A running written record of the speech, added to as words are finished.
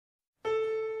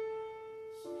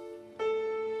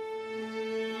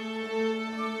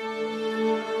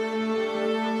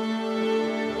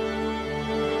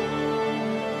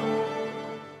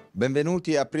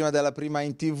Benvenuti a Prima della Prima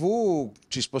in TV,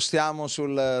 ci spostiamo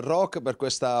sul rock per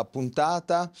questa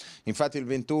puntata, infatti il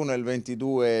 21 e il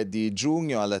 22 di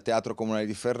giugno al Teatro Comunale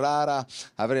di Ferrara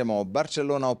avremo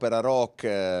Barcellona Opera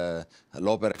Rock,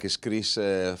 l'opera che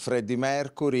scrisse Freddie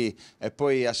Mercury, e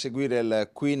poi a seguire il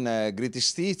Queen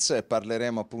Greatest Hits e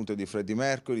parleremo appunto di Freddie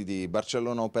Mercury, di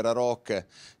Barcellona Opera Rock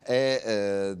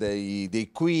e dei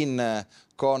Queen,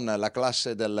 con la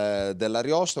classe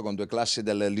dell'Ariosto, con due classi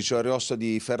del liceo Ariosto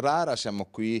di Ferrara. Siamo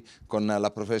qui con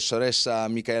la professoressa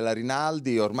Michaela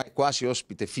Rinaldi, ormai quasi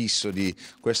ospite fisso di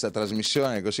questa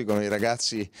trasmissione, così come i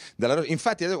ragazzi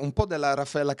infatti un po' della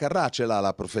Raffaella Carrà ce l'ha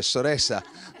la professoressa,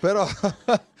 però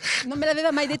non me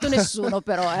l'aveva mai detto nessuno,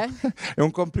 però è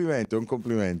un complimento, è un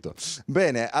complimento.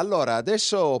 Bene, allora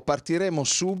adesso partiremo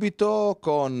subito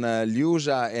con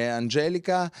Liusa e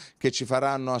Angelica che ci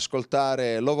faranno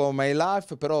ascoltare Love of My Life.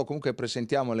 Però comunque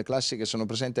presentiamo le classi che sono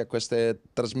presenti a queste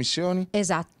trasmissioni.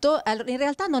 Esatto, allora, in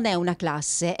realtà non è una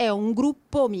classe, è un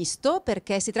gruppo misto,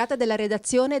 perché si tratta della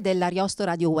redazione dell'Ariosto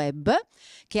Radio Web,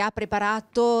 che ha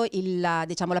preparato la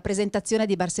presentazione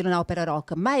di Barcellona Opera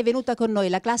Rock, ma è venuta con noi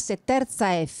la classe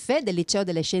terza F del liceo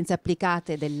delle scienze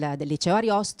applicate del liceo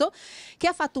Ariosto, che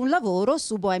ha fatto un lavoro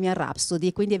su Bohemian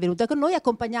Rhapsody, quindi è venuta con noi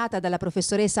accompagnata dalla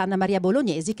professoressa Anna Maria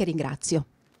Bolognesi, che ringrazio.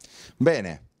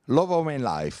 Bene, Love of My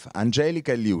Life,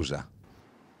 Angelica e Liusa.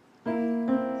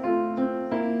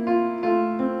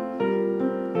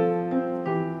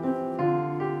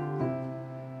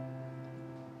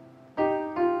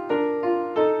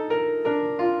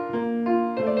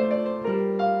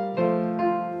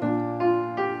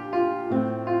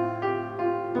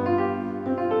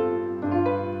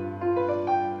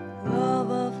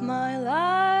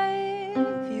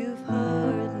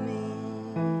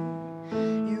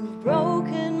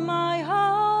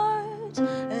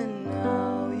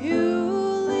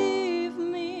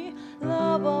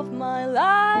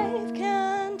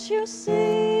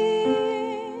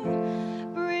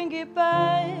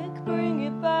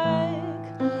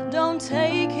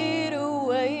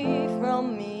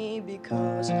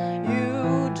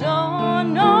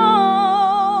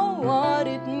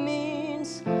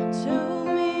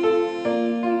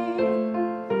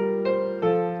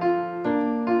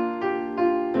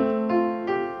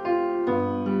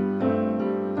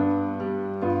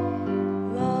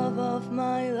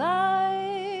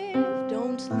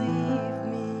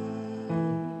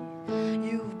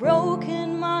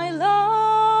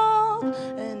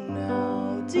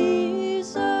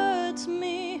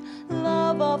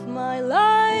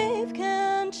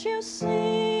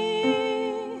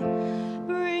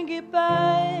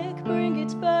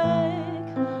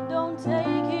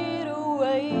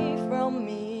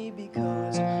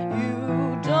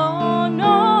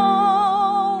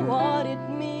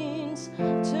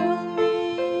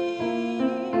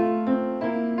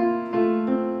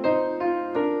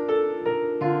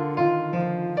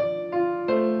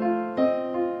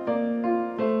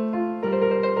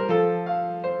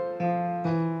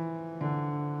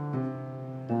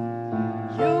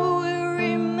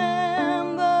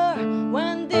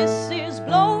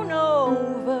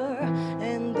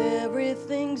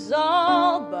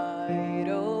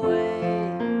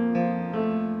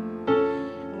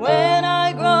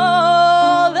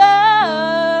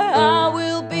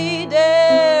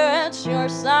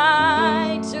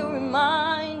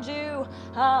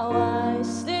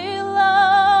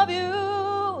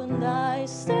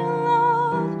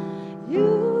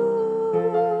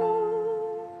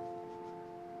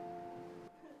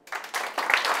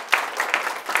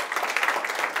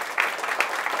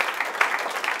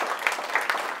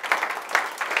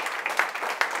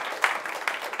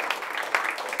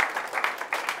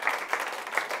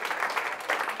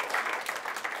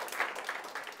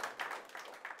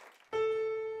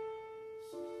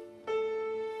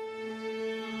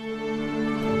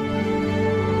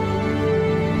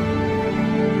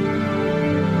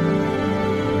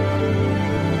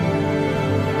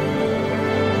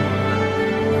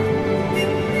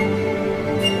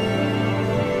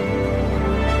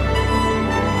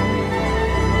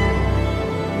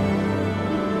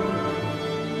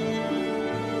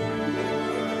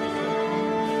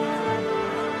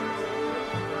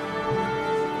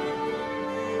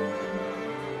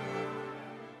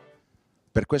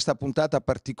 Per questa puntata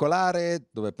particolare,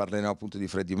 dove parleremo appunto di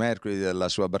Freddie Mercury, della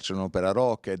sua Barcellona Opera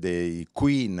Rock e dei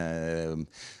Queen,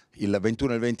 il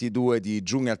 21 e il 22 di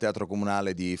giugno al Teatro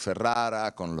Comunale di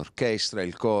Ferrara con l'orchestra,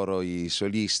 il coro, i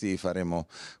solisti. Faremo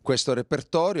questo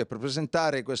repertorio e per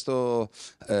presentare questo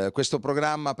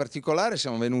programma particolare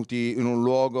siamo venuti in un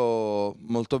luogo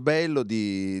molto bello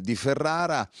di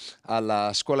Ferrara,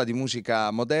 alla Scuola di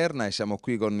Musica Moderna, e siamo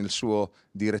qui con il suo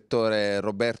direttore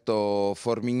Roberto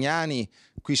Formignani.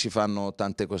 Qui si fanno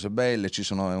tante cose belle,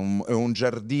 è un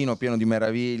giardino pieno di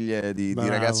meraviglie, di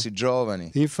ragazzi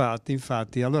giovani.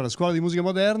 Infatti. Allora, Scuola di Musica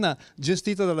Moderna,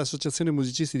 gestita dall'Associazione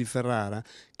Musicisti di Ferrara,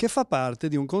 che fa parte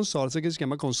di un consorzio che si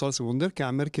chiama Consorzio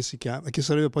Wunderkammer, che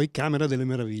sarebbe poi Camera delle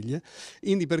Meraviglie.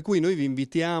 Quindi per cui noi vi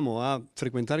invitiamo a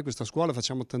frequentare questa scuola,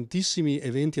 facciamo tantissimi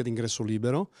eventi ad ingresso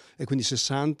libero e quindi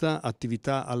 60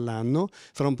 attività all'anno.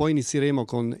 Fra un po' inizieremo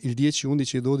con il 10,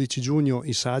 11 e 12 giugno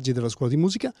i saggi della Scuola di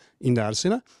Musica in Darsena,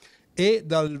 e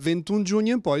dal 21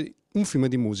 giugno in poi un film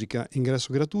di musica,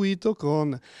 ingresso gratuito,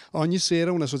 con ogni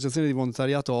sera un'associazione di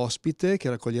volontariato ospite che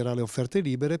raccoglierà le offerte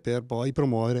libere per poi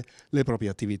promuovere le proprie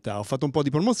attività. Ho fatto un po' di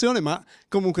promozione, ma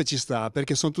comunque ci sta,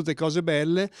 perché sono tutte cose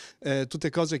belle, tutte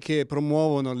cose che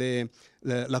promuovono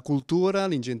la cultura,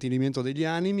 l'ingentilimento degli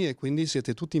animi, e quindi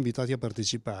siete tutti invitati a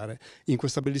partecipare in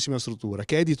questa bellissima struttura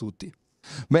che è di tutti.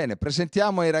 Bene,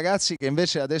 presentiamo i ragazzi che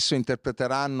invece adesso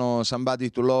interpreteranno Somebody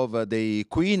to Love dei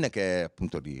Queen, che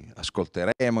appunto li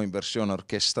ascolteremo in versione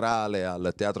orchestrale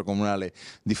al Teatro Comunale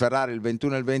di Ferrara il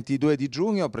 21 e il 22 di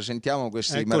giugno. Presentiamo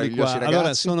questi Eccoli meravigliosi qua. ragazzi.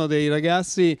 Allora, sono dei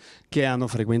ragazzi che hanno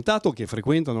frequentato, che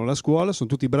frequentano la scuola, sono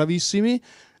tutti bravissimi,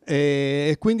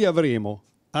 e quindi avremo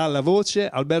alla voce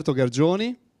Alberto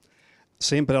Gargioni,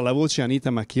 sempre alla voce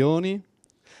Anita Macchioni,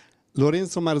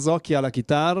 Lorenzo Marzocchi alla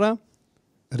chitarra,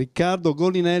 Riccardo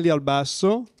Golinelli al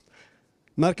basso,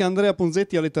 Marcandrea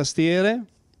Punzetti alle tastiere,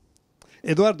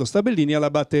 Edoardo Stabellini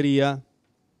alla batteria.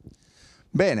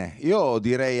 Bene, io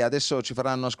direi adesso ci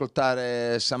faranno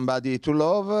ascoltare Somebody to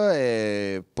Love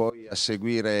e poi a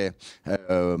seguire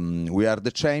We Are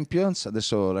the Champions.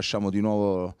 Adesso lasciamo di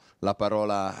nuovo la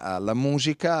parola alla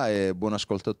musica e buon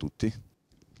ascolto a tutti.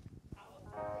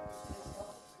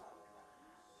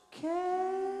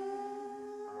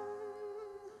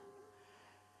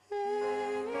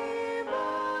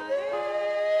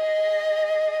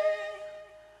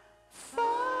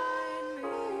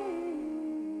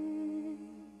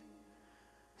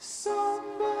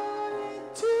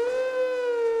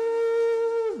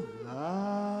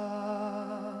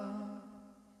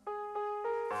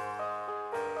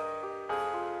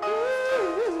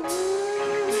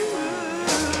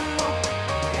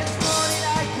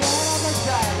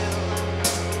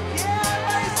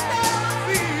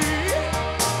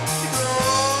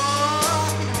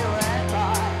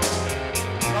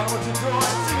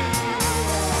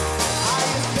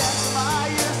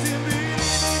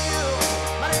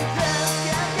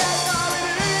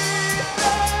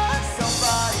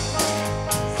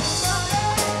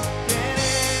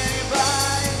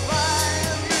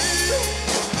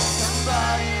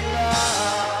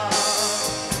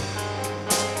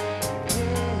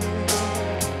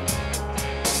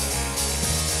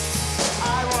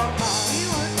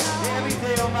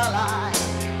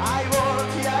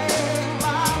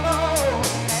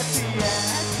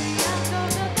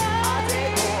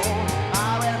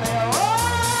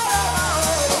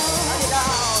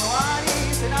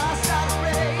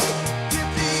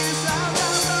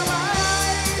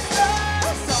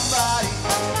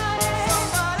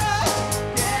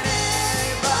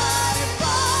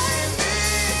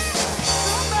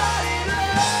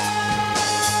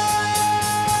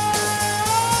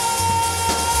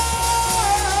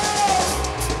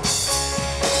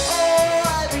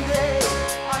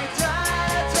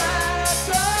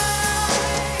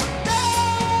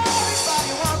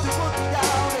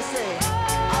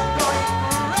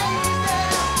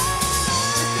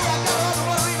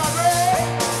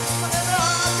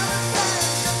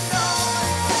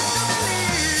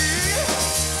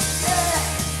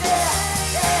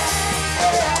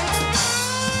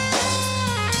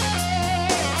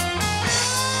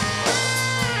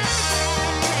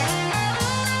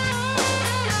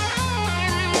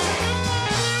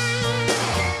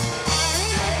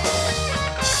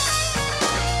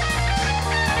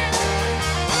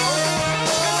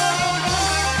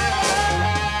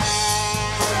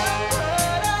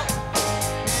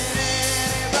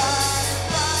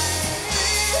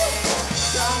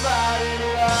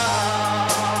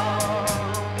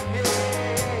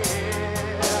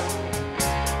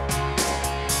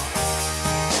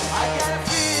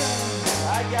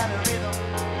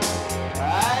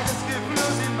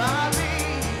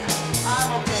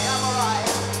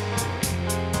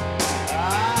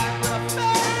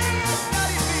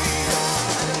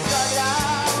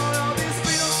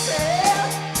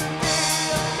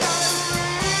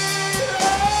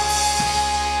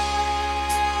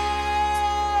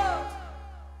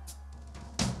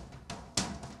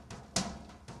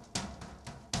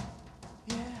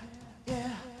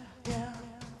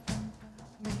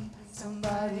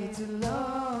 somebody to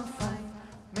love, find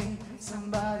me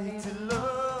somebody to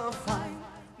love, find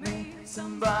me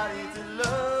somebody to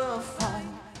love, find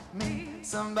me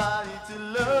somebody to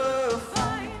love,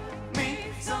 find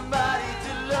me somebody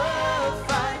to love,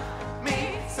 find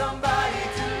me somebody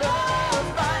to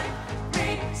love, find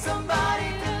me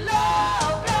somebody to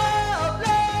love, love,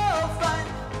 love, find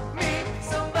me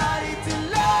somebody to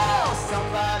love,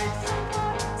 somebody,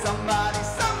 somebody,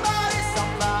 somebody,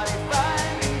 somebody,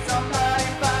 find me somebody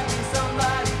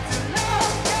to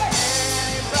love,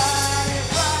 anybody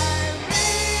find me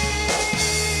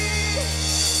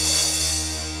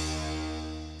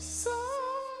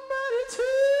somebody to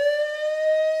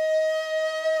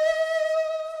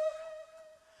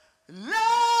love.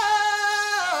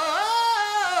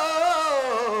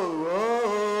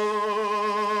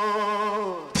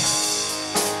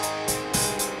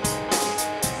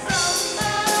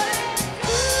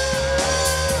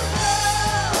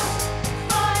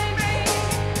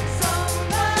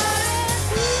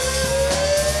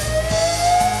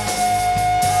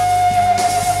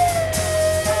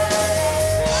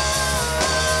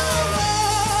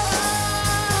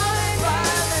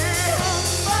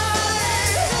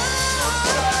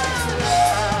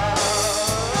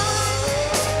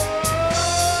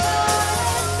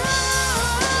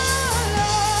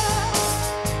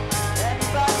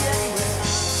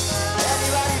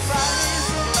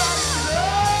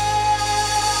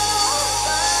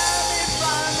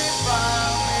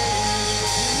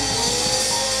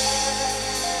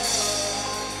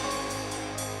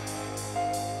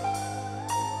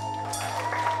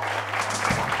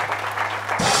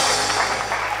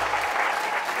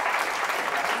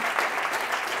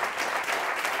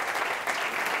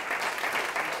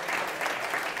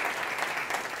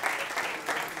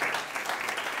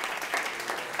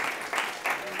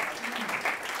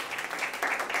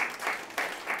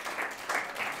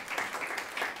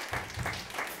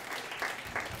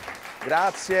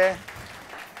 Grazie,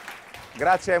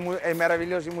 grazie ai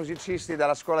meravigliosi musicisti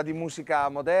della Scuola di Musica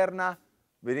Moderna,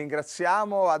 vi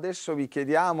ringraziamo, adesso vi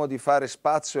chiediamo di fare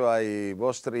spazio ai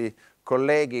vostri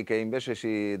colleghi che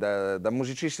invece da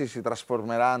musicisti si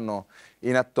trasformeranno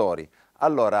in attori.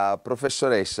 Allora,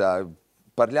 professoressa,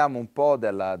 parliamo un po'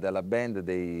 della band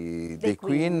dei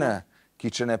Queen, chi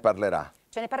ce ne parlerà?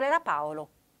 Ce ne parlerà Paolo.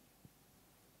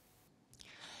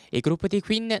 Il gruppo dei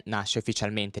Queen nasce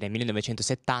ufficialmente nel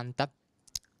 1970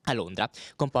 a Londra,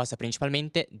 composta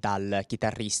principalmente dal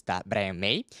chitarrista Brian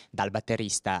May, dal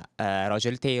batterista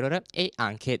Roger Taylor e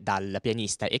anche dal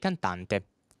pianista e cantante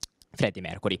Freddie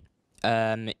Mercury.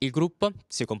 Il gruppo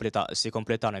si completò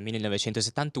nel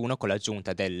 1971 con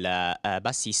l'aggiunta del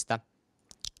bassista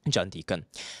John Deacon.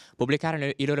 Pubblicarono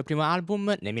il loro primo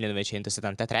album nel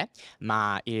 1973,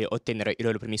 ma ottennero i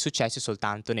loro primi successi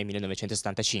soltanto nel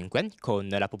 1975 con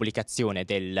la pubblicazione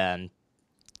dell'album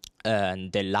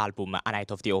A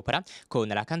Night of the Opera con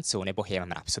la canzone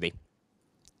Bohemian Rhapsody.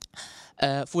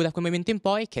 Fu da quel momento in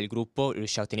poi che il gruppo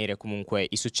riuscì a ottenere comunque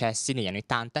i successi negli anni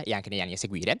 80 e anche negli anni a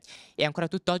seguire, e ancora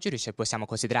tutt'oggi possiamo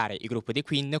considerare il gruppo dei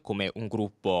Queen come un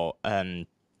gruppo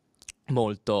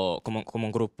come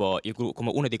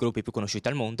uno dei gruppi più conosciuti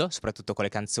al mondo, soprattutto con le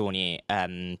canzoni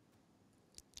Love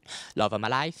of My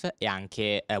Life e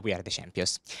anche We Are the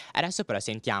Champions. Adesso però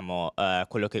sentiamo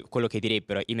quello che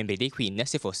direbbero i membri dei Queen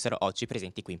se fossero oggi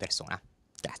presenti qui in persona.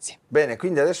 Grazie. Bene,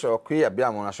 quindi adesso qui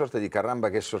abbiamo una sorta di caramba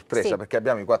che sorpresa, sì, perché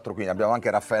abbiamo i 4 Queen, abbiamo anche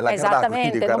Raffaella Carrà,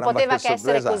 esattamente, non poteva che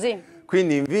essere così.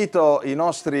 Quindi invito i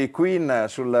nostri Queen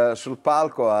sul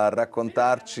palco a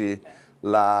raccontarci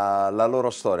la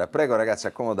loro storia. Prego ragazzi,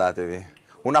 accomodatevi.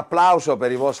 Un applauso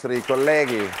per i vostri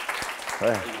colleghi.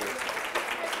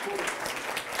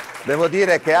 Devo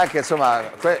dire che anche,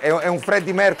 insomma, è un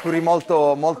Freddie Mercury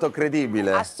molto, molto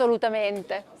credibile.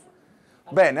 Assolutamente.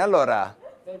 Bene, allora,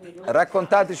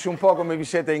 raccontateci un po' come vi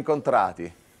siete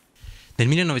incontrati. Nel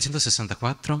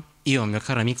 1964 io e un mio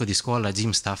caro amico di scuola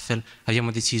Jim Staffel abbiamo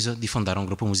deciso di fondare un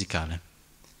gruppo musicale.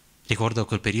 Ricordo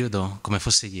quel periodo come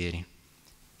fosse ieri.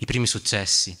 I primi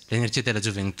successi, l'energia della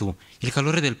gioventù, il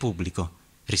calore del pubblico,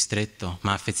 ristretto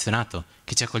ma affezionato,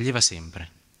 che ci accoglieva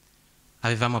sempre.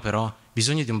 Avevamo però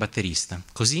bisogno di un batterista,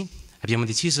 così abbiamo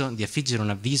deciso di affiggere un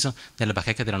avviso nella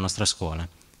bacheca della nostra scuola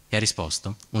e ha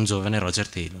risposto un giovane Roger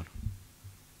Taylor.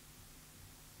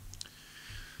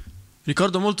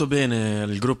 Ricordo molto bene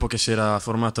il gruppo che si era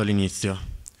formato all'inizio.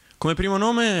 Come primo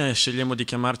nome scegliamo di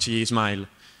chiamarci Smile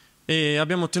e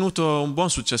abbiamo ottenuto un buon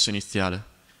successo iniziale.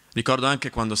 Ricordo anche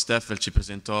quando Steffel ci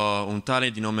presentò un tale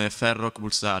di nome Ferrock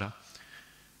Bulsara,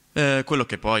 quello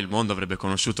che poi il mondo avrebbe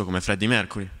conosciuto come Freddie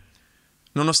Mercury.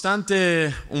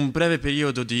 Nonostante un breve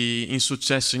periodo di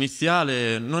insuccesso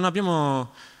iniziale, non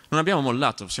abbiamo non abbiamo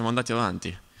mollato, siamo andati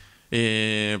avanti.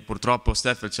 E purtroppo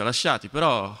Steffel ci ha lasciati,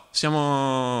 però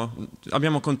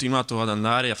abbiamo continuato ad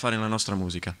andare e a fare la nostra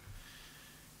musica.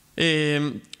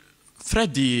 E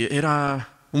Freddy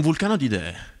era un vulcano di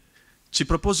idee. Ci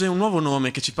propose un nuovo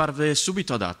nome che ci parve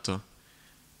subito adatto.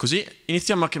 Così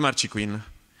iniziamo a chiamarci Queen.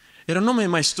 Era un nome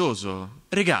maestoso,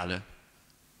 regale,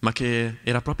 ma che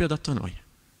era proprio adatto a noi.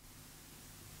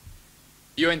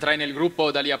 Io entrai nel gruppo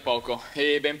da lì a poco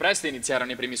e ben presto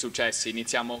iniziarono i primi successi.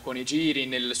 Iniziamo con i giri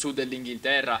nel sud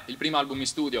dell'Inghilterra, il primo album in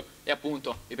studio e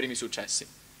appunto i primi successi.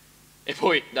 E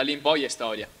poi da lì in poi è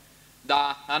storia.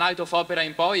 Da A Night of Opera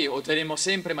in poi otterremo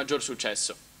sempre maggior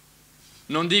successo.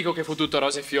 Non dico che fu tutto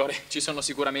rose e fiore, ci sono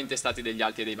sicuramente stati degli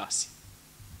alti e dei bassi.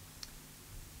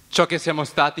 Ciò che siamo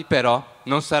stati però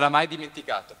non sarà mai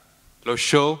dimenticato. Lo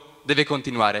show deve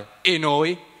continuare e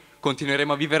noi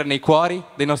continueremo a vivere nei cuori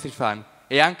dei nostri fan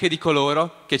e anche di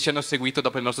coloro che ci hanno seguito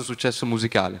dopo il nostro successo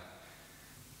musicale.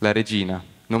 La regina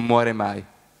non muore mai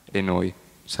e noi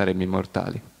saremo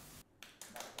immortali.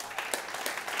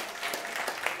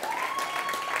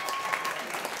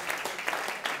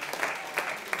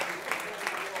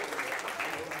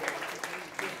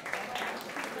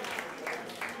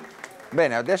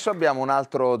 Bene, adesso abbiamo un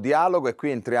altro dialogo e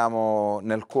qui entriamo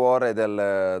nel cuore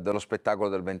dello spettacolo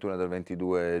del 21 e del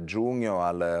 22 giugno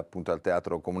appunto al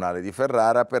Teatro Comunale di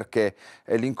Ferrara, perché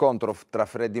è l'incontro tra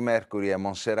Freddie Mercury e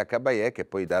Montserrat Caballé che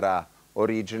poi darà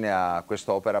origine a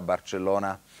quest'opera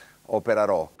Barcellona Opera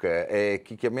Rock. E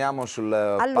chi chiamiamo sul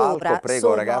palco?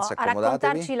 Prego ragazzi, accomodatevi. A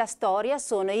raccontarci la storia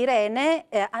sono Irene,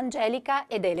 Angelica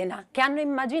ed Elena, che hanno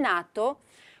immaginato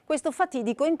questo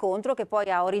fatidico incontro che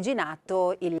poi ha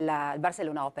originato il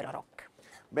Barcellona Opera Rock.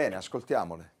 Bene,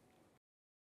 ascoltiamole.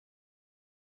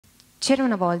 C'era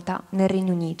una volta, nel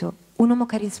Regno Unito, un uomo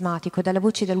carismatico dalla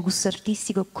voce e dal gusto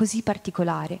artistico così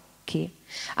particolare che,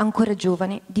 ancora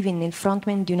giovane, divenne il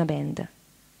frontman di una band.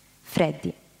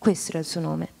 Freddie, questo era il suo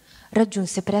nome,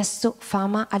 raggiunse presto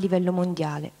fama a livello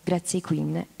mondiale grazie ai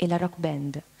Queen e la rock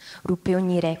band. Ruppe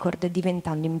ogni record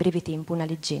diventando in breve tempo una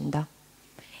leggenda.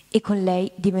 E con lei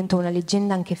diventò una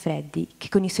leggenda anche Freddie, che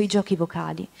con i suoi giochi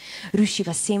vocali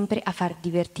riusciva sempre a far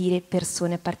divertire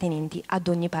persone appartenenti ad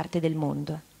ogni parte del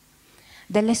mondo.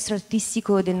 Dall'estro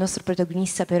artistico del nostro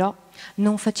protagonista però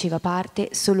non faceva parte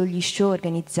solo gli show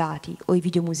organizzati o i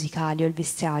video musicali o il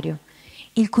vestiario.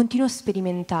 Il continuo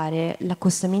sperimentare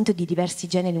l'accostamento di diversi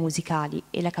generi musicali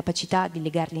e la capacità di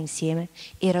legarli insieme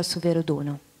era il suo vero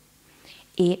dono.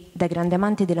 E, da grande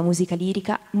amante della musica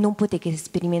lirica, non poté che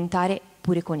sperimentare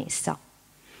pure con essa.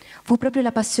 Fu proprio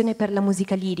la passione per la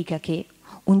musica lirica che,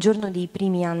 un giorno dei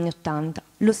primi anni '80,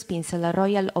 lo spinse alla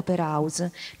Royal Opera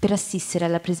House per assistere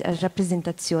alla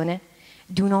rappresentazione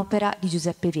di un'opera di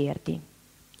Giuseppe Verdi.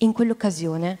 In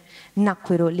quell'occasione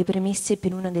nacquero le premesse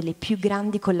per una delle più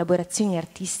grandi collaborazioni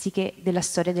artistiche della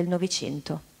storia del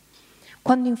Novecento.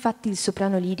 Quando infatti il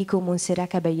soprano lirico Montserrat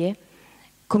Caballé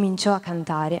cominciò a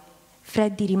cantare,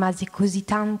 Freddie rimase così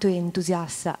tanto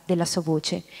entusiasta della sua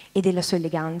voce e della sua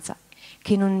eleganza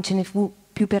che non ce ne fu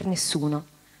più per nessuno.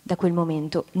 Da quel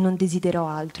momento non desiderò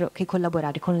altro che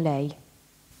collaborare con lei.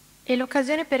 E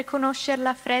l'occasione per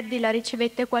conoscerla Freddie la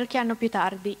ricevette qualche anno più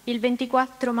tardi, il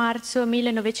 24 marzo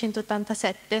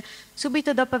 1987,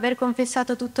 subito dopo aver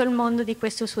confessato a tutto il mondo di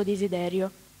questo suo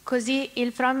desiderio. Così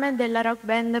il frontman della rock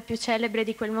band più celebre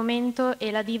di quel momento e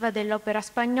la diva dell'opera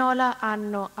spagnola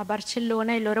hanno a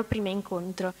Barcellona il loro primo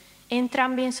incontro,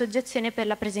 entrambi in soggezione per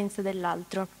la presenza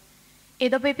dell'altro. E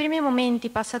dopo i primi momenti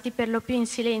passati per lo più in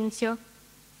silenzio,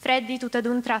 Freddie tutto ad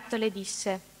un tratto le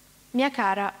disse: «Mia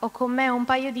cara, ho con me un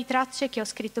paio di tracce che ho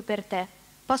scritto per te.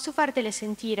 Posso fartele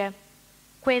sentire?»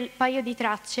 Quel paio di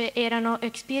tracce erano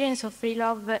Experience of Free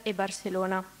Love e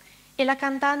Barcellona. E la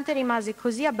cantante rimase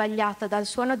così abbagliata dal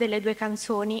suono delle due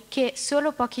canzoni che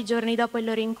solo pochi giorni dopo il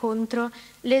loro incontro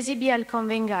le esibì al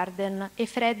Covent Garden e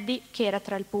Freddie, che era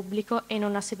tra il pubblico e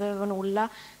non ne sapeva nulla,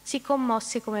 si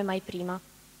commosse come mai prima.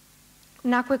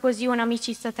 Nacque così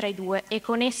un'amicizia tra i due e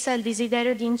con essa il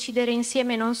desiderio di incidere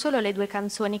insieme non solo le due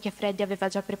canzoni che Freddie aveva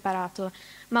già preparato,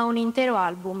 ma un intero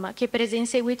album che prese in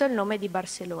seguito il nome di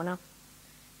Barcellona.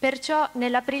 Perciò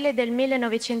nell'aprile del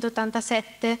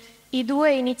 1987 i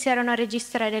due iniziarono a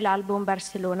registrare l'album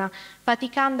Barcellona,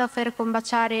 faticando a far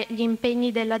combaciare gli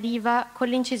impegni della diva con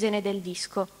l'incisione del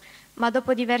disco. Ma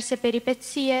dopo diverse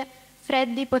peripezie,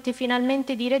 Freddie poté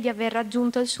finalmente dire di aver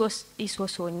raggiunto il suo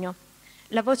sogno.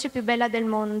 La voce più bella del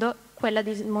mondo, quella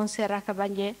di Montserrat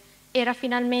Caballé, era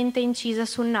finalmente incisa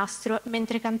sul nastro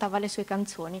mentre cantava le sue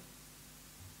canzoni.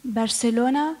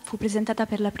 Barcellona fu presentata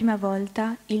per la prima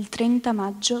volta il 30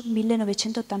 maggio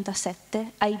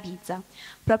 1987 a Ibiza,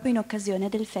 proprio in occasione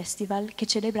del festival che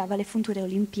celebrava le future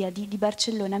Olimpiadi di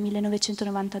Barcellona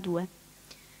 1992.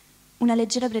 Una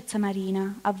leggera brezza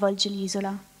marina avvolge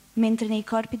l'isola, mentre nei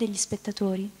corpi degli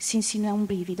spettatori si insinua un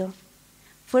brivido.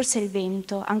 Forse è il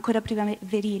vento, ancora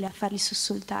primaverile, a farli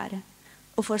sussultare,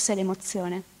 o forse è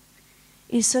l'emozione.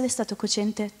 Il sole è stato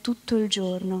cocente tutto il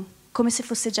giorno, come se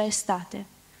fosse già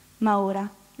estate. Ma ora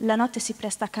la notte si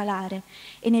presta a calare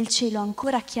e nel cielo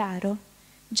ancora chiaro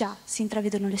già si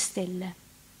intravedono le stelle.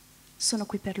 Sono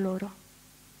qui per loro.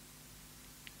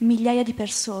 Migliaia di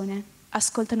persone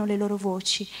ascoltano le loro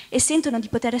voci e sentono di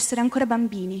poter essere ancora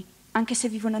bambini, anche se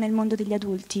vivono nel mondo degli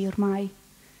adulti ormai.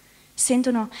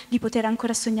 Sentono di poter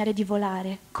ancora sognare di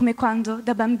volare, come quando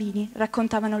da bambini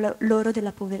raccontavano loro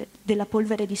della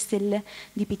polvere di stelle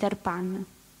di Peter Pan.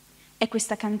 E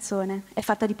questa canzone è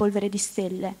fatta di polvere di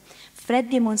stelle.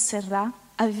 Freddy e Montserrat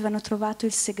avevano trovato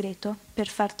il segreto per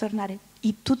far tornare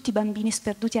tutti i bambini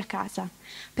sperduti a casa,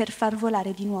 per far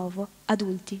volare di nuovo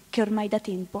adulti che ormai da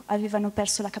tempo avevano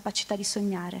perso la capacità di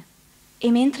sognare. E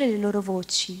mentre le loro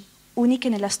voci, uniche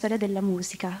nella storia della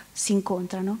musica, si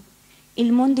incontrano,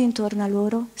 il mondo intorno a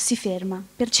loro si ferma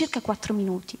per circa 4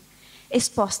 minuti e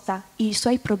sposta i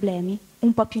suoi problemi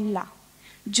un po' più in là.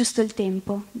 Giusto il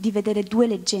tempo di vedere 2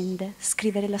 leggende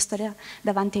scrivere la storia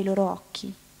davanti ai loro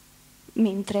occhi,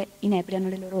 mentre inebriano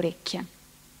le loro orecchie.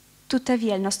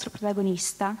 Tuttavia il nostro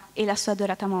protagonista e la sua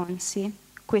adorata Monsi,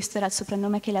 questo era il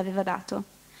soprannome che le aveva dato,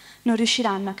 non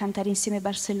riusciranno a cantare insieme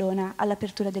Barcellona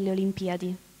all'apertura delle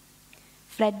Olimpiadi.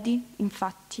 Freddy,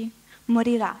 infatti,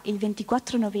 morirà il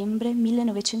 24 novembre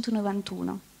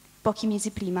 1991, pochi mesi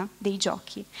prima dei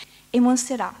Giochi, e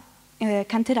Montserrat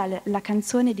canterà la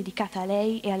canzone dedicata a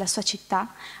lei e alla sua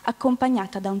città,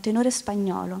 accompagnata da un tenore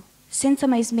spagnolo, senza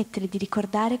mai smettere di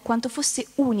ricordare quanto fosse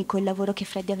unico il lavoro che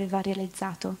Freddy aveva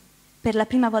realizzato. Per la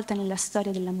prima volta nella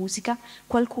storia della musica,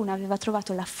 qualcuno aveva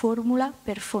trovato la formula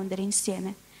per fondere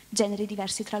insieme generi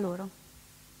diversi tra loro.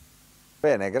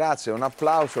 Bene, grazie, un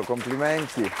applauso,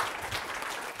 complimenti.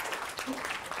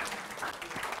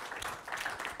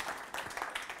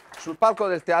 Sul palco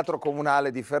del Teatro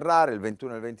Comunale di Ferrara, il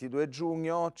 21 e il 22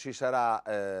 giugno, ci sarà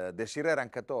Desirée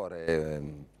Rancatore,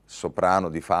 soprano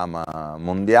di fama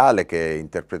mondiale, che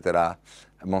interpreterà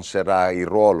Montserrat, il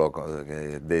ruolo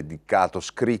dedicato,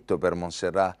 scritto per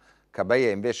Montserrat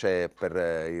Caballé. Invece per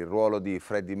il ruolo di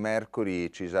Freddie Mercury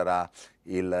ci sarà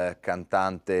il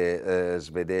cantante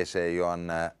svedese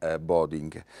Johan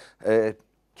Boding.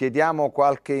 Chiediamo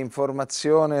qualche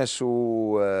informazione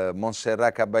su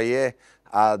Montserrat Caballé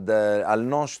al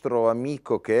nostro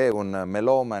amico che è un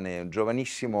melomane, un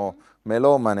giovanissimo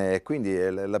melomane, e quindi è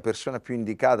la persona più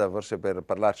indicata forse per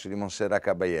parlarci di Montserrat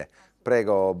Caballé.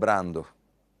 Prego, Brando.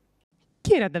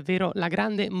 Chi era davvero la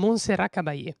grande Montserrat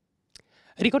Caballé?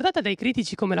 Ricordata dai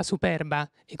critici come la superba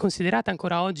e considerata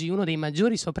ancora oggi uno dei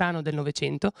maggiori soprano del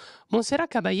Novecento, Montserrat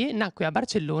Caballé nacque a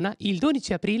Barcellona il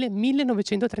 12 aprile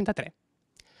 1933.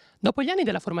 Dopo gli anni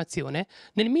della formazione,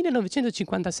 nel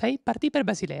 1956 partì per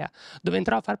Basilea, dove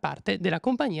entrò a far parte della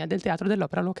compagnia del Teatro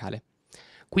dell'Opera locale.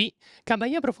 Qui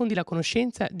Caballé approfondì la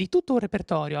conoscenza di tutto un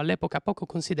repertorio all'epoca poco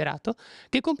considerato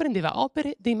che comprendeva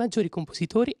opere dei maggiori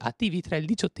compositori attivi tra il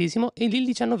XVIII e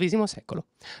il XIX secolo,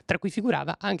 tra cui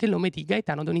figurava anche il nome di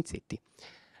Gaetano Donizetti.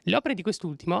 Le opere di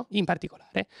quest'ultimo, in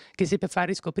particolare, che seppe far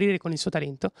riscoprire con il suo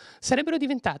talento, sarebbero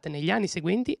diventate negli anni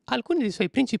seguenti alcuni dei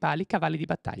suoi principali cavalli di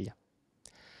battaglia.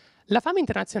 La fama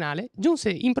internazionale giunse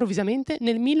improvvisamente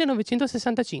nel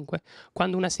 1965,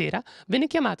 quando una sera venne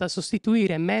chiamata a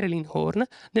sostituire Marilyn Horne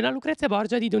nella Lucrezia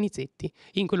Borgia di Donizetti,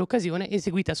 in quell'occasione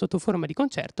eseguita sotto forma di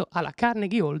concerto alla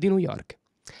Carnegie Hall di New York.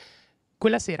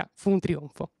 Quella sera fu un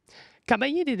trionfo.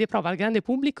 Caballé diede prova al grande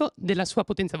pubblico della sua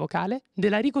potenza vocale,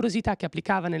 della rigorosità che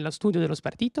applicava nello studio dello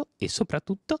spartito e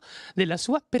soprattutto della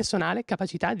sua personale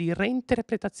capacità di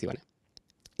reinterpretazione.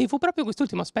 E fu proprio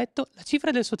quest'ultimo aspetto la cifra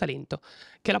del suo talento,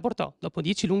 che la portò, dopo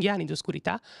 10 lunghi anni di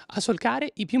oscurità, a solcare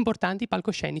i più importanti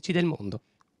palcoscenici del mondo.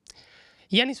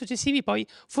 Gli anni successivi poi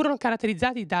furono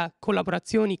caratterizzati da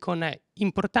collaborazioni con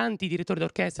importanti direttori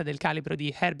d'orchestra del calibro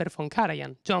di Herbert von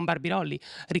Karajan, John Barbirolli,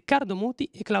 Riccardo Muti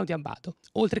e Claudio Abbado,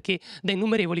 oltre che da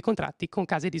innumerevoli contratti con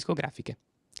case discografiche.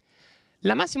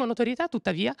 La massima notorietà,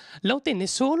 tuttavia, la ottenne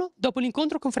solo dopo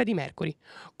l'incontro con Freddie Mercury,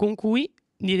 con cui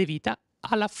diede vita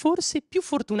alla forse più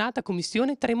fortunata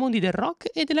commistione tra i mondi del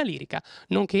rock e della lirica,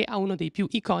 nonché a uno dei più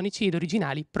iconici ed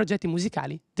originali progetti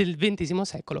musicali del XX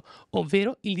secolo,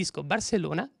 ovvero il disco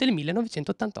Barcellona del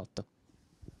 1988.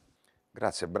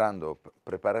 Grazie Brando,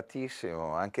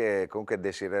 preparatissimo, anche comunque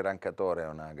Desiree Rancatore è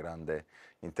una grande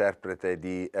interprete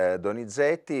di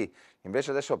Donizetti.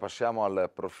 Invece adesso passiamo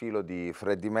al profilo di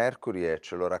Freddie Mercury e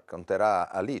ce lo racconterà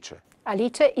Alice.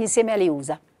 Alice insieme alle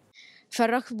USA.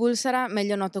 Farrokh Bulsara,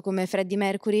 meglio noto come Freddie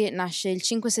Mercury, nasce il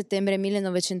 5 settembre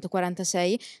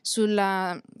 1946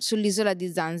 sull'isola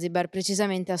di Zanzibar,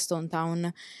 precisamente a Stone Town.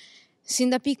 Sin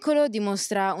da piccolo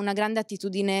dimostra una grande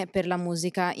attitudine per la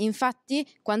musica. Infatti,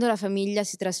 quando la famiglia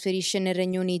si trasferisce nel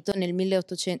Regno Unito nel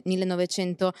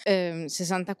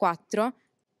 1964,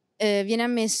 viene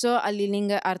ammesso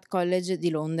all'Ealing Art College di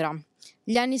Londra.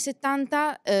 Gli anni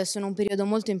 70 sono un periodo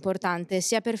molto importante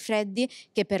sia per Freddie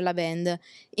che per la band.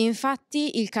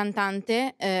 Infatti il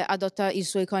cantante adotta il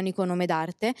suo iconico nome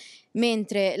d'arte,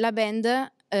 mentre la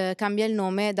band cambia il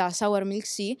nome da Sour Milk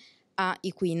Sea a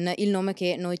i Queen, il nome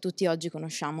che noi tutti oggi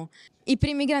conosciamo. I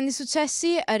primi grandi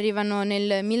successi arrivano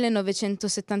nel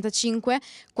 1975,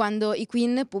 quando i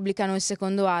Queen pubblicano il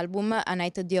secondo album, A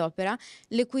Night at the Opera,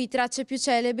 le cui tracce più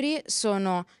celebri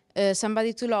sono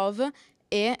Somebody to Love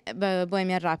e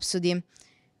Bohemian Rhapsody.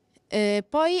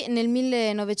 Poi nel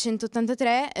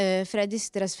 1983 Freddie si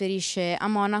trasferisce a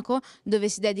Monaco, dove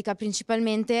si dedica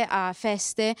principalmente a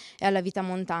feste e alla vita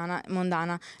mondana,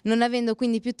 non avendo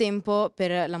quindi più tempo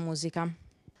per la musica.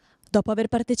 Dopo aver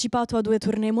partecipato a 2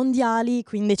 tournée mondiali,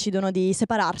 quindi decidono di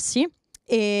separarsi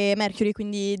e Mercury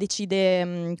quindi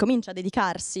comincia a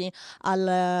dedicarsi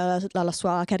alla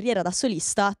sua carriera da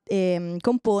solista e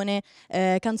compone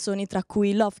canzoni tra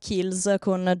cui Love Kills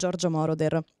con Giorgio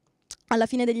Moroder. Alla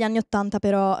fine degli anni '80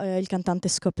 però il cantante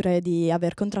scopre di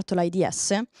aver contratto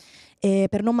l'AIDS e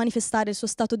per non manifestare il suo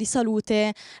stato di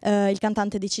salute il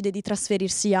cantante decide di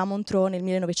trasferirsi a Montreux nel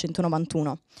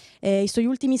 1991. I suoi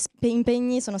ultimi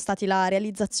impegni sono stati la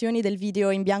realizzazione del video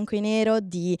in bianco e nero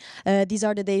di These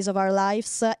Are the Days of Our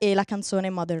Lives e la canzone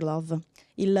Mother Love.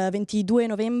 Il 22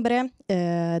 novembre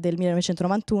del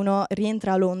 1991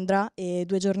 rientra a Londra e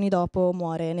 2 giorni dopo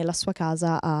muore nella sua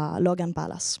casa a Logan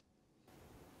Palace.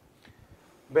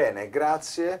 Bene,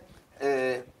 grazie.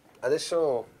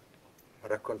 Adesso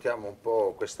raccontiamo un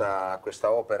po' questa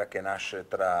opera che nasce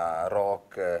tra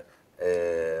rock,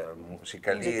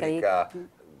 musica lirica.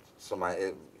 Insomma,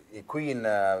 i Queen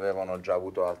avevano già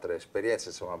avuto altre esperienze,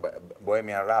 insomma,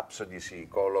 Bohemian Rhapsody si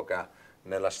colloca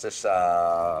nella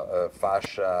stessa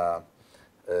fascia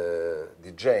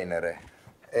di genere.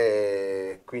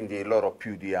 E quindi loro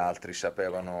più di altri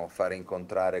sapevano fare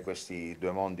incontrare questi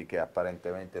due mondi che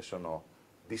apparentemente sono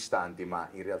distanti, ma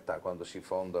in realtà quando si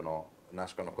fondono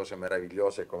nascono cose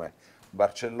meravigliose come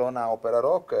Barcellona Opera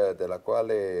Rock, della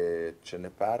quale ce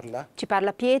ne parla. Ci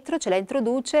parla Pietro, ce la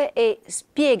introduce e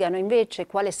spiegano invece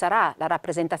quale sarà la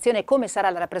rappresentazione, come sarà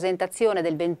la rappresentazione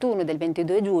del 21 e del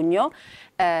 22 giugno,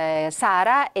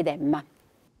 Sara ed Emma.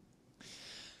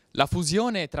 La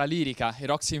fusione tra lirica e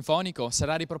rock sinfonico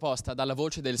sarà riproposta dalla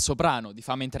voce del soprano di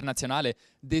fama internazionale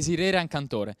Desiree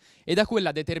Rancatore e da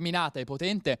quella determinata e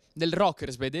potente del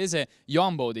rocker svedese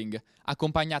Johan Boding,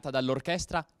 accompagnata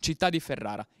dall'orchestra Città di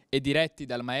Ferrara e diretti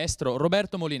dal maestro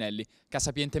Roberto Molinelli, che ha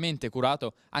sapientemente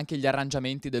curato anche gli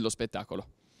arrangiamenti dello spettacolo.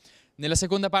 Nella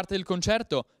seconda parte del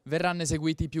concerto verranno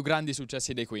eseguiti i più grandi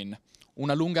successi dei Queen.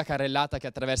 Una lunga carrellata che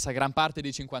attraversa gran parte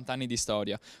dei 50 anni di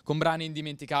storia, con brani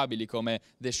indimenticabili come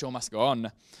The Show Must Go On,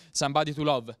 Somebody to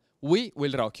Love, We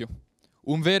Will Rock You.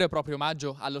 Un vero e proprio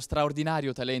omaggio allo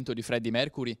straordinario talento di Freddie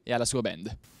Mercury e alla sua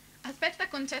band. Aspetta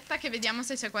Concetta che vediamo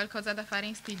se c'è qualcosa da fare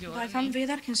in sti giorni. Vai, fammi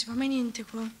vedere che non si fa mai niente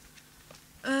qua.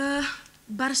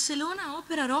 Barcellona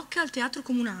Opera Rock al Teatro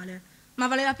Comunale. Ma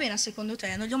vale la pena secondo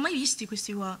te? Non li ho mai visti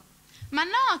questi qua. Ma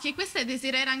no, che questa è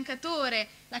Desiree Rancatore,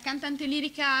 la cantante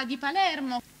lirica di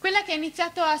Palermo, quella che ha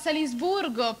iniziato a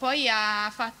Salisburgo, poi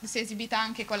si è esibita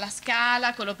anche con la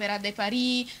Scala, con l'Opéra de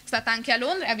Paris, è stata anche a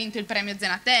Londra e ha vinto il premio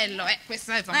Zenatello,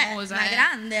 questa è famosa. Ma è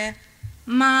grande.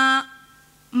 Ma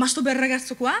sto bel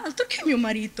ragazzo qua, altro che mio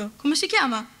marito, come si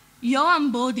chiama? Johan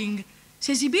Boding.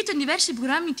 Si è esibito in diversi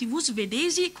programmi TV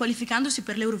svedesi qualificandosi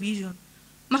per l'Eurovision.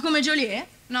 Ma come Joliet?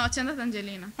 No, c'è andata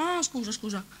Angelina. Ah,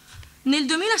 scusa. Nel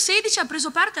 2016 ha preso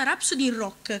parte a Rhapsody in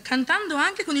Rock, cantando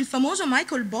anche con il famoso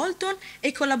Michael Bolton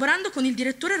e collaborando con il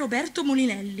direttore Roberto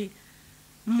Molinelli.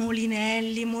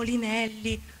 Molinelli.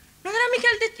 Non era mica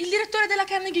il direttore della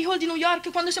Carnegie Hall di New York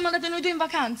quando siamo andati noi due in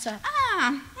vacanza?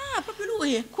 Ah, proprio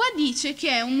lui. Qua dice che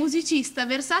è un musicista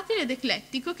versatile ed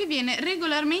eclettico che viene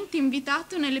regolarmente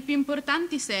invitato nelle più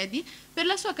importanti sedi per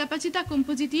la sua capacità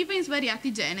compositiva in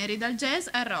svariati generi, dal jazz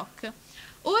al rock.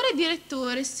 Ora è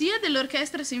direttore sia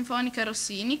dell'Orchestra Sinfonica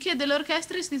Rossini che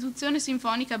dell'Orchestra Istituzione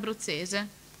Sinfonica Abruzzese.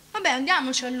 Vabbè,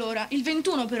 andiamoci allora. Il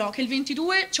 21 però, che il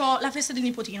 22 c'ho la festa del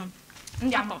nipotino.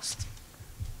 Andiamo. A posto.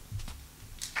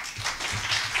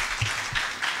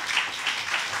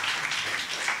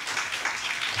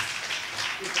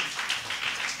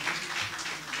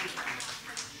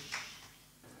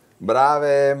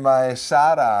 Brave Emma e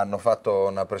Sara, hanno fatto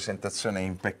una presentazione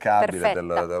impeccabile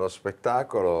Perfetta. dello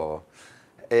spettacolo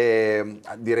e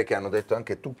direi che hanno detto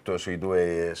anche tutto sui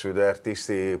due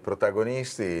artisti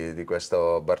protagonisti di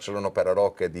questo Barcellona Opera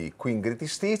Rock di Queen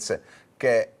Greatest Hits,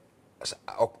 che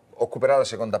occuperà la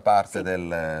seconda parte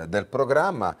del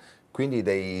programma, quindi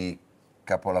dei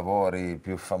capolavori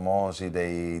più famosi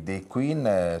dei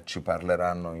Queen ci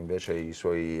parleranno invece i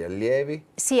suoi allievi.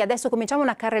 Sì, adesso cominciamo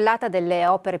una carrellata delle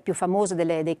opere più famose,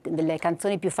 delle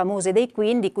canzoni più famose dei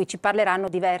Queen, di cui ci parleranno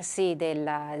diversi dei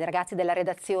ragazzi della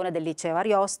redazione del liceo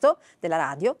Ariosto, della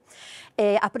radio.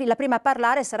 La prima a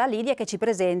parlare sarà Lidia, che ci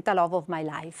presenta Love of My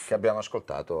Life. Che abbiamo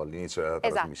ascoltato all'inizio della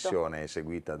Esatto. trasmissione,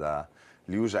 seguita da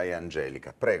Liusa e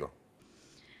Angelica. Prego.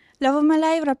 Love of My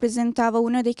Life rappresentava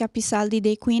uno dei capisaldi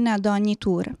dei Queen ad ogni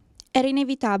tour. Era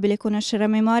inevitabile conoscere a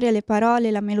memoria le parole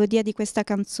e la melodia di questa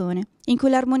canzone, in cui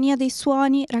l'armonia dei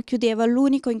suoni racchiudeva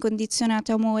l'unico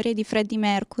incondizionato amore di Freddie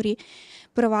Mercury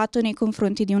provato nei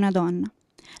confronti di una donna.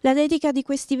 La dedica di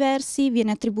questi versi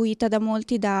viene attribuita da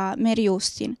molti da Mary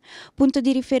Austin, punto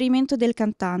di riferimento del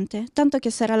cantante, tanto che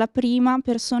sarà la prima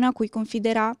persona a cui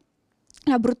confiderà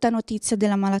la brutta notizia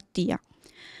della malattia.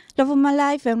 Love of My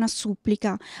Life è una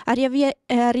supplica a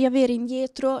riavere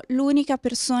indietro l'unica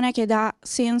persona che dà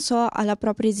senso alla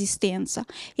propria esistenza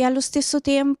e allo stesso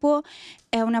tempo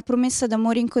è una promessa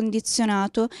d'amore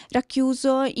incondizionato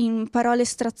racchiuso in parole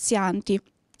strazianti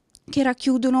che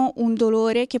racchiudono un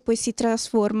dolore che poi si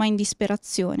trasforma in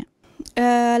disperazione.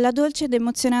 La dolce ed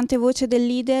emozionante voce del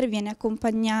leader viene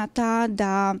accompagnata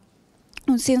da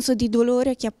un senso di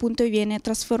dolore che appunto viene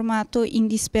trasformato in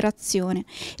disperazione,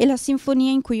 e la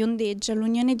sinfonia in cui ondeggia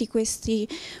l'unione di questi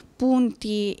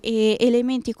punti e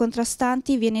elementi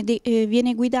contrastanti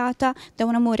viene guidata da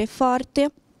un amore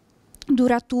forte,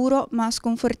 duraturo ma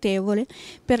sconfortevole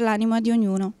per l'anima di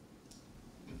ognuno.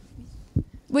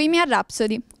 Bohemian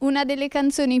Rhapsody, una delle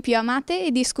canzoni più amate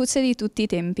e discusse di tutti i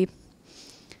tempi.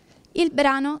 Il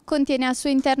brano contiene al suo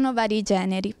interno vari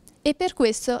generi e per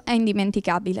questo è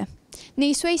indimenticabile.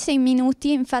 Nei suoi 6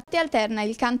 minuti infatti alterna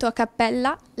il canto a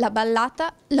cappella, la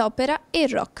ballata, l'opera e il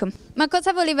rock. Ma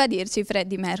cosa voleva dirci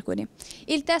Freddie Mercury?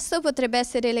 Il testo potrebbe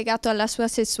essere legato alla sua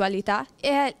sessualità e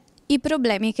ai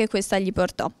problemi che questa gli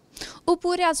portò,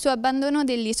 oppure al suo abbandono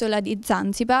dell'isola di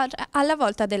Zanzibar alla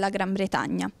volta della Gran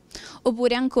Bretagna.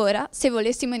 Oppure ancora, se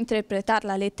volessimo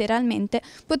interpretarla letteralmente,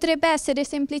 potrebbe essere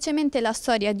semplicemente la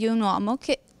storia di un uomo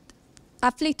che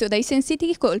afflitto dai sensi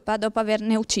di colpa dopo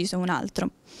averne ucciso un altro.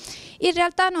 In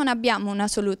realtà non abbiamo una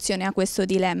soluzione a questo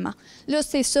dilemma. Lo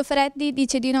stesso Freddie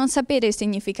dice di non sapere il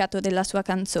significato della sua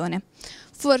canzone.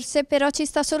 Forse però ci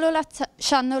sta solo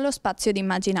lasciando lo spazio di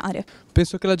immaginare.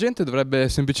 Penso che la gente dovrebbe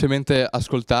semplicemente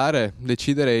ascoltare,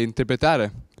 decidere e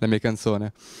interpretare la mia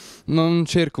canzone. Non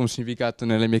cerco un significato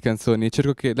nelle mie canzoni,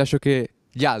 lascio che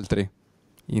gli altri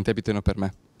interpretino per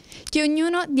me. Che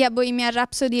ognuno dia a Bohemian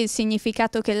Rhapsody il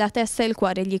significato che la testa e il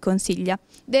cuore gli consiglia.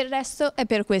 Del resto è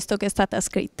per questo che è stata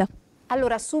scritta.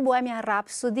 Allora, su Bohemian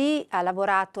Rhapsody ha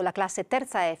lavorato la classe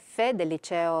terza F del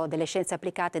liceo delle Scienze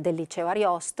Applicate del liceo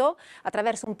Ariosto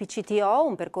attraverso un PCTO,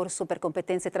 un percorso per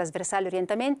competenze trasversali e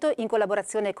orientamento, in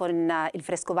collaborazione con il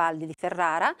Frescobaldi di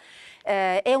Ferrara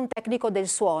e un tecnico del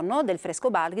suono del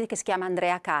Frescobaldi che si chiama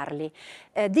Andrea Carli.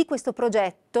 Di questo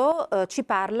progetto ci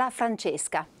parla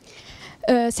Francesca.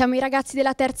 Siamo i ragazzi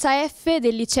della terza F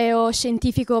del liceo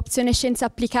scientifico opzione Scienze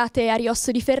Applicate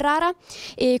Ariosto di Ferrara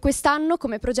e quest'anno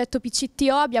come progetto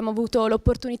PCTO abbiamo avuto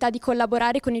l'opportunità di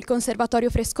collaborare con il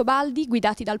Conservatorio Frescobaldi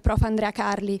guidati dal prof Andrea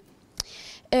Carli.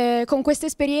 Con questa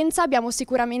esperienza abbiamo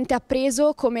sicuramente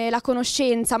appreso come la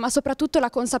conoscenza, ma soprattutto la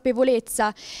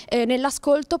consapevolezza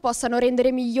nell'ascolto possano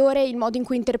rendere migliore il modo in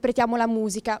cui interpretiamo la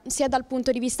musica, sia dal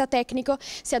punto di vista tecnico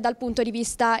sia dal punto di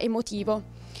vista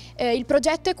emotivo. Il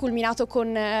progetto è culminato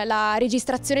con la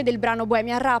registrazione del brano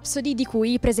Bohemian Rhapsody, di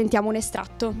cui presentiamo un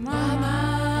estratto.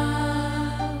 Mama,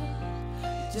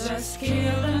 just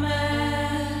killed a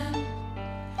man,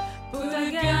 put a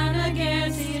gun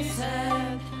against his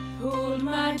head, pulled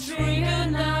my trigger,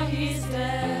 now he's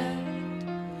dead.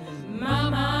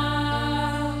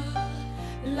 Mama,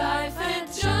 life had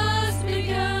just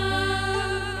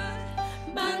begun,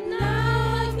 but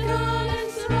now I've gone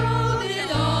and thrown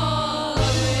it all away.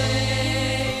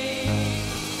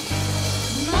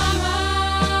 Mama,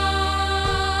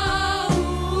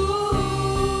 ooh,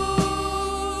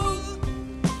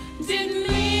 didn't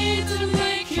mean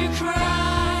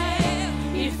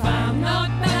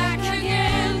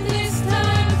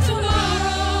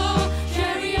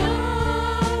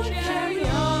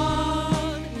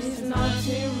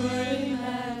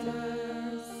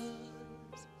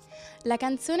La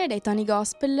canzone, dai toni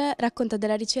gospel, racconta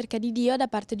della ricerca di Dio da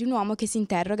parte di un uomo che si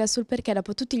interroga sul perché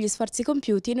dopo tutti gli sforzi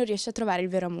compiuti non riesce a trovare il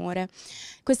vero amore.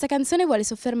 Questa canzone vuole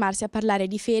soffermarsi a parlare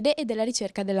di fede e della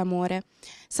ricerca dell'amore.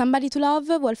 Somebody to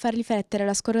Love vuol far riflettere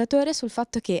l'ascoltatore sul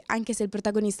fatto che, anche se il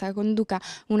protagonista conduca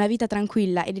una vita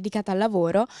tranquilla e dedicata al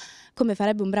lavoro, come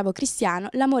farebbe un bravo cristiano,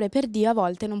 l'amore per Dio a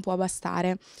volte non può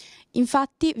bastare.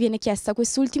 Infatti viene chiesto a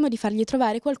quest'ultimo di fargli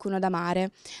trovare qualcuno da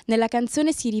amare. Nella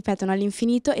canzone si ripetono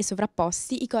all'infinito e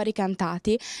sovrapposti i cori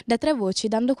cantati da 3 voci,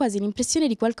 dando quasi l'impressione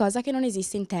di qualcosa che non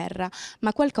esiste in terra,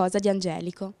 ma qualcosa di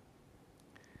angelico.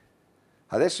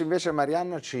 Adesso invece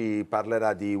Marianna ci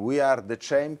parlerà di We Are the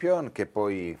Champion, che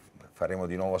poi faremo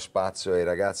di nuovo spazio ai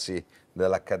ragazzi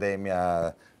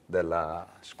dell'Accademia della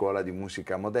Scuola di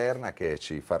Musica Moderna, che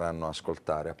ci faranno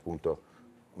ascoltare appunto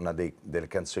una delle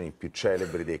canzoni più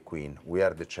celebri dei Queen, We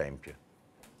Are the Champion.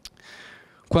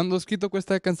 Quando ho scritto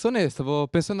questa canzone stavo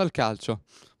pensando al calcio.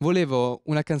 Volevo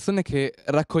una canzone che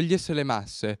raccogliesse le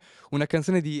masse, una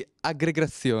canzone di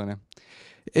aggregazione.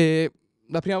 E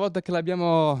la prima volta che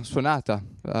l'abbiamo suonata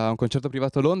a un concerto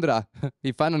privato a Londra,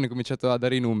 i fan hanno cominciato a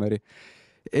dare i numeri.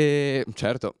 E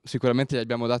certo, sicuramente gli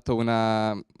abbiamo dato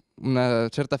una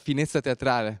certa finezza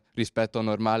teatrale rispetto a un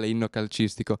normale inno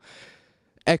calcistico.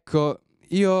 Ecco,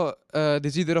 io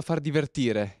desidero far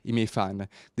divertire i miei fan,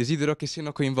 desidero che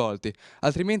siano coinvolti,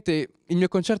 altrimenti il mio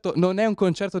concerto non è un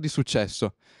concerto di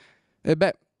successo. E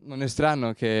beh, non è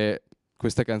strano che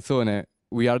questa canzone,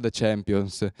 We Are the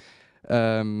Champions,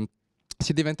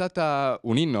 sia diventata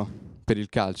un inno per il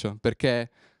calcio, perché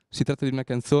si tratta di una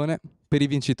canzone per i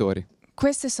vincitori.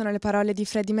 Queste sono le parole di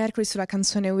Freddie Mercury sulla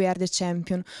canzone We Are the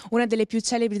Champion, una delle più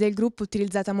celebri del gruppo,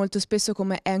 utilizzata molto spesso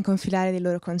come anchor filare dei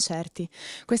loro concerti.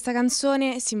 Questa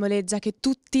canzone simboleggia che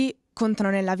tutti contano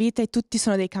nella vita e tutti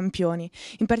sono dei campioni.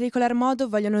 In particolar modo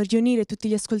vogliono riunire tutti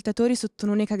gli ascoltatori sotto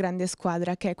un'unica grande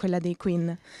squadra, che è quella dei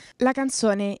Queen. La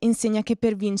canzone insegna che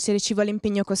per vincere ci vuole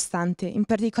impegno costante, in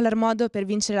particolar modo per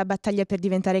vincere la battaglia per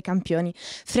diventare campioni.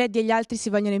 Freddie e gli altri si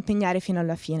vogliono impegnare fino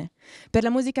alla fine. Per la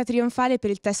musica trionfale e per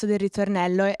il testo del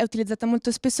ritornello è utilizzata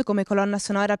molto spesso come colonna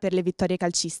sonora per le vittorie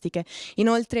calcistiche.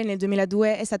 Inoltre nel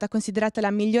 2002 è stata considerata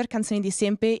la miglior canzone di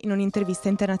sempre in un'intervista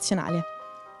internazionale.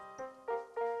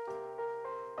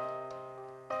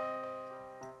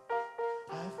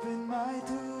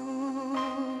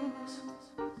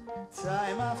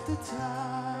 Time after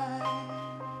time,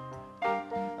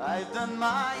 I've done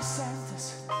my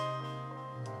sentence,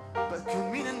 but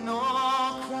committed no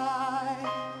crime.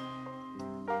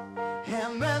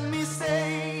 And made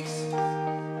mistakes,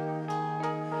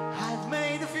 I've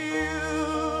made a few.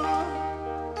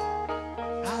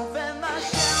 I've had my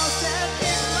share of steps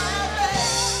in my way,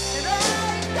 and I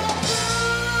got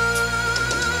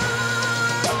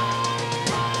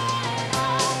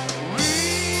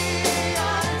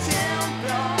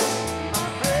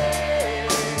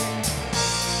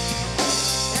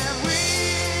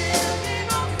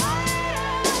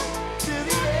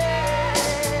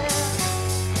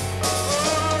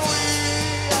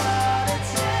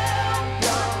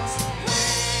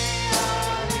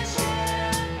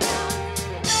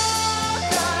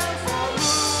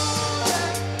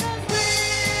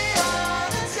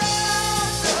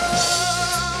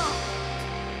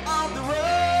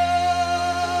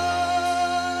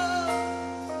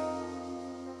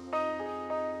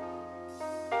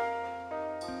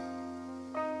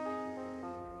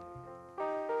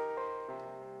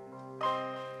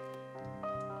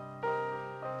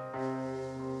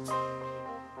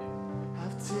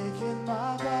taken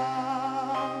my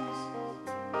vows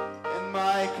and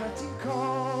my curtain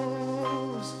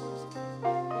calls.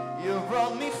 You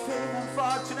brought me fame and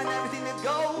fortune and everything that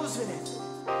goes with it.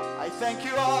 I thank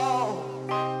you all,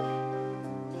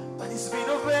 but it's been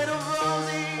a bed of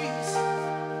roses,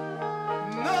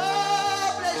 no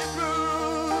pleasure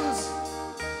cruise.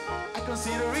 I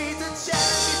consider it a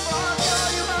challenge before I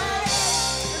tell you my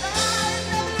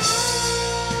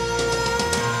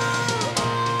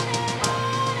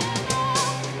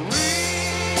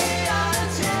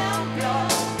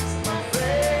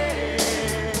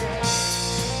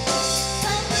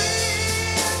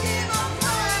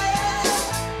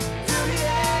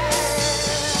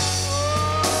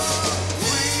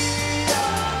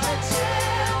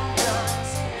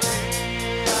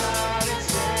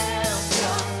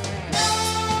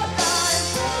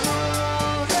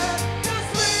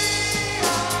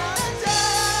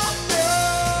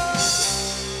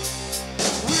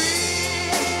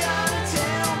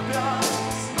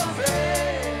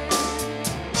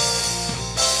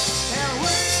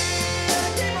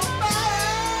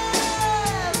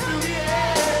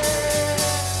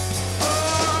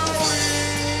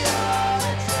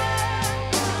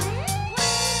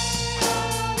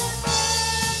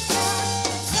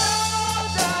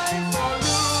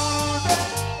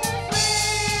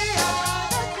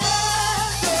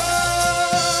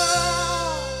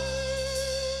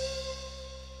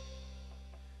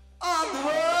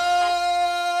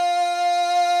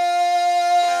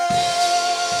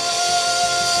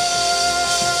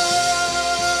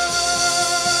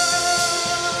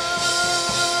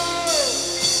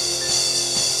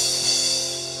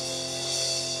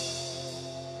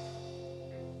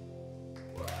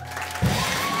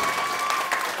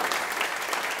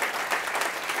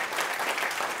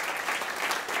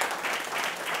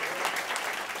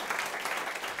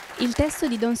Il testo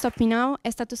di Don't Stop Me Now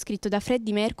è stato scritto da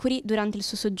Freddie Mercury durante il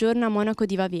suo soggiorno a Monaco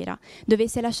di Baviera, dove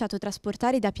si è lasciato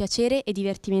trasportare da piacere e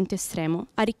divertimento estremo,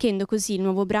 arricchendo così il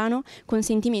nuovo brano con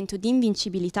sentimento di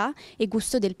invincibilità e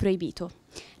gusto del proibito.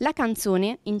 La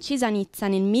canzone, incisa a Nizza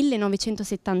nel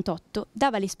 1978,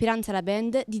 dava le speranze alla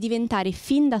band di diventare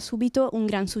fin da subito un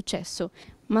gran successo,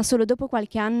 ma solo dopo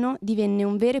qualche anno divenne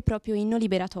un vero e proprio inno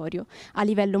liberatorio a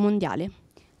livello mondiale.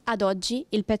 Ad oggi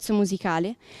il pezzo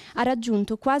musicale ha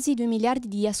raggiunto quasi 2 miliardi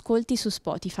di ascolti su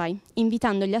Spotify,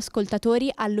 invitando gli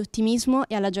ascoltatori all'ottimismo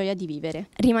e alla gioia di vivere,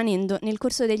 rimanendo nel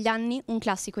corso degli anni un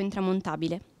classico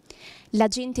intramontabile. La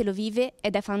gente lo vive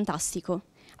ed è fantastico,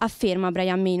 afferma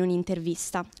Brian May in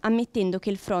un'intervista, ammettendo che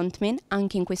il frontman,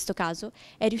 anche in questo caso,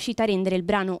 è riuscito a rendere il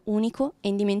brano unico e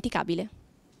indimenticabile.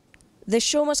 The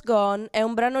Show Must Go On è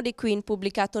un brano di Queen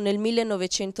pubblicato nel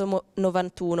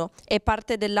 1991 e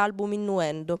parte dell'album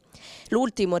Innuendo,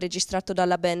 l'ultimo registrato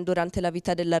dalla band durante la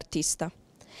vita dell'artista.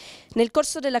 Nel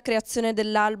corso della creazione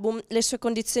dell'album le sue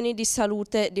condizioni di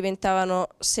salute diventavano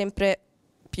sempre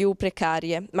più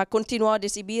precarie, ma continuò ad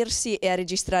esibirsi e a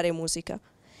registrare musica.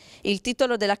 Il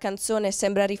titolo della canzone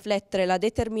sembra riflettere la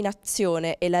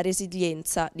determinazione e la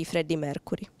resilienza di Freddie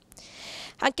Mercury.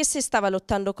 Anche se stava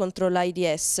lottando contro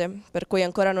l'AIDS, per cui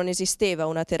ancora non esisteva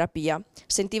una terapia,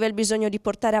 sentiva il bisogno di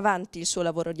portare avanti il suo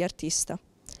lavoro di artista.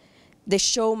 The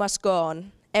show must go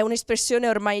on è un'espressione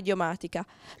ormai idiomatica,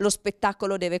 lo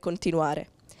spettacolo deve continuare.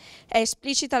 È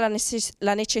esplicita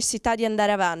la necessità di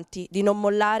andare avanti, di non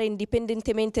mollare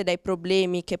indipendentemente dai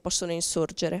problemi che possono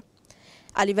insorgere.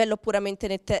 A livello puramente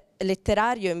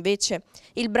letterario, invece,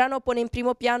 il brano pone in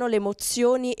primo piano le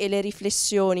emozioni e le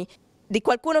riflessioni di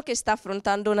qualcuno che sta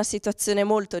affrontando una situazione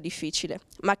molto difficile,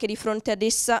 ma che di fronte ad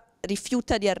essa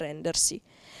rifiuta di arrendersi.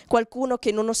 Qualcuno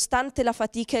che, nonostante la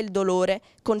fatica e il dolore,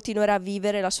 continuerà a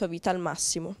vivere la sua vita al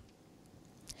massimo.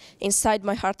 Inside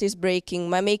my heart is breaking,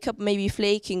 my makeup may be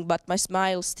flaking, but my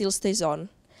smile still stays on.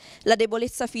 La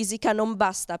debolezza fisica non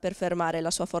basta per fermare la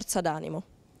sua forza d'animo.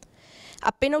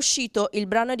 Appena uscito, il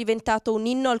brano è diventato un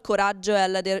inno al coraggio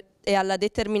e alla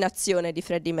determinazione di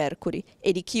Freddie Mercury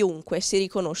e di chiunque si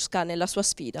riconosca nella sua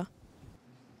sfida.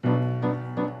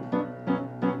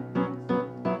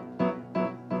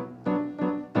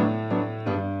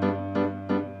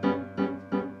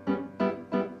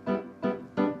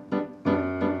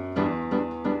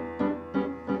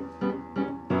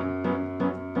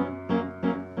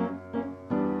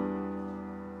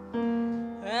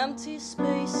 Empty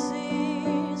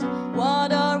spaces,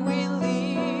 what are we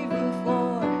leaving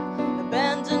for?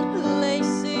 Abandoned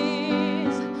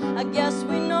places, I guess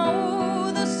we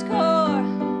know the score.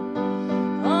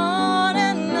 On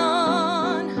and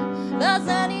on, does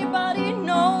anybody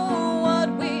know what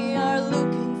we are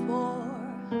looking for?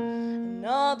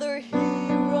 Another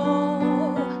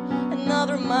hero,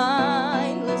 another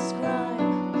mindless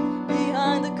crime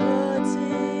behind the curtain,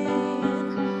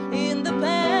 in the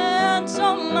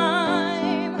pantomime.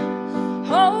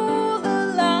 Hold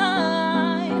the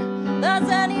line. Does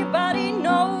anybody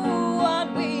know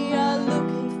what we are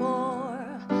looking for?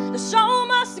 The show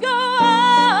must go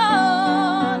on.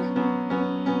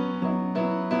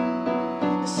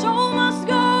 The show must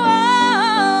go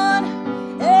on.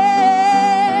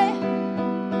 Hey.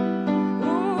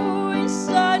 Ooh,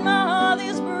 inside my heart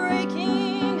is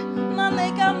breaking. My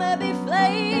makeup may be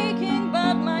flaking,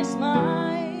 but my smile,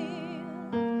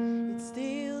 it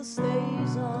still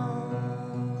stays on.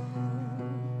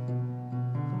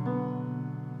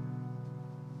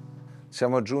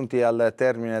 Siamo giunti al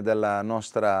termine della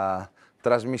nostra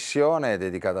trasmissione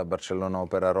dedicata a Barcellona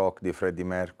Opera Rock di Freddie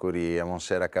Mercury e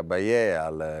Montserrat Caballé,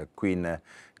 al Queen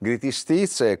Greatest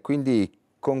Hits, e quindi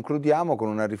concludiamo con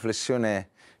una riflessione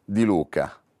di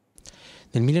Luca.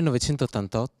 Nel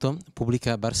 1988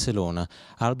 pubblica Barcellona,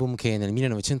 album che nel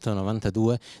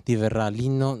 1992 diverrà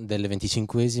l'inno delle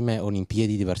 25esime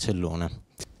Olimpiadi di Barcellona.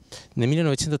 Nel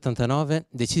 1989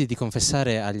 decide di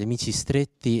confessare agli amici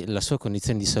stretti la sua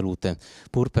condizione di salute,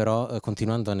 pur però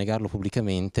continuando a negarlo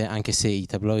pubblicamente, anche se i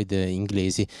tabloid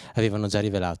inglesi avevano già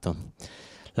rivelato.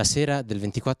 La sera del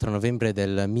 24 novembre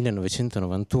del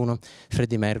 1991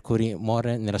 Freddie Mercury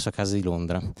muore nella sua casa di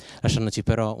Londra, lasciandoci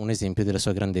però un esempio della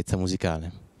sua grandezza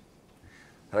musicale.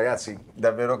 Ragazzi,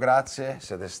 davvero grazie,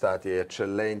 siete stati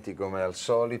eccellenti come al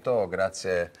solito,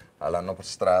 grazie alla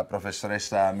nostra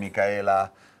professoressa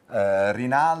Micaela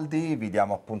Rinaldi. Vi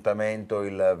diamo appuntamento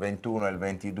il 21 e il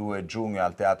 22 giugno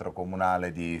al Teatro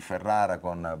Comunale di Ferrara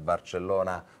con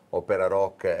Barcellona Opera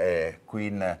Rock e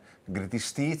Queen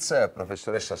Greatest Hits.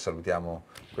 Professoressa, salutiamo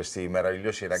questi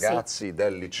meravigliosi ragazzi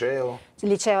del liceo.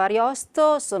 Liceo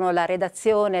Ariosto, sono la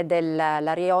redazione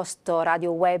dell'Ariosto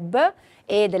Radio Web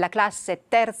e della classe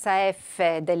terza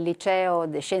F del liceo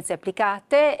di Scienze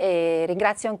Applicate, e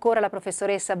ringrazio ancora la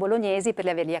professoressa Bolognesi per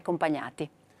averli accompagnati.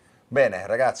 Bene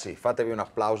ragazzi, fatevi un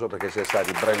applauso perché siete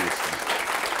stati bravissimi.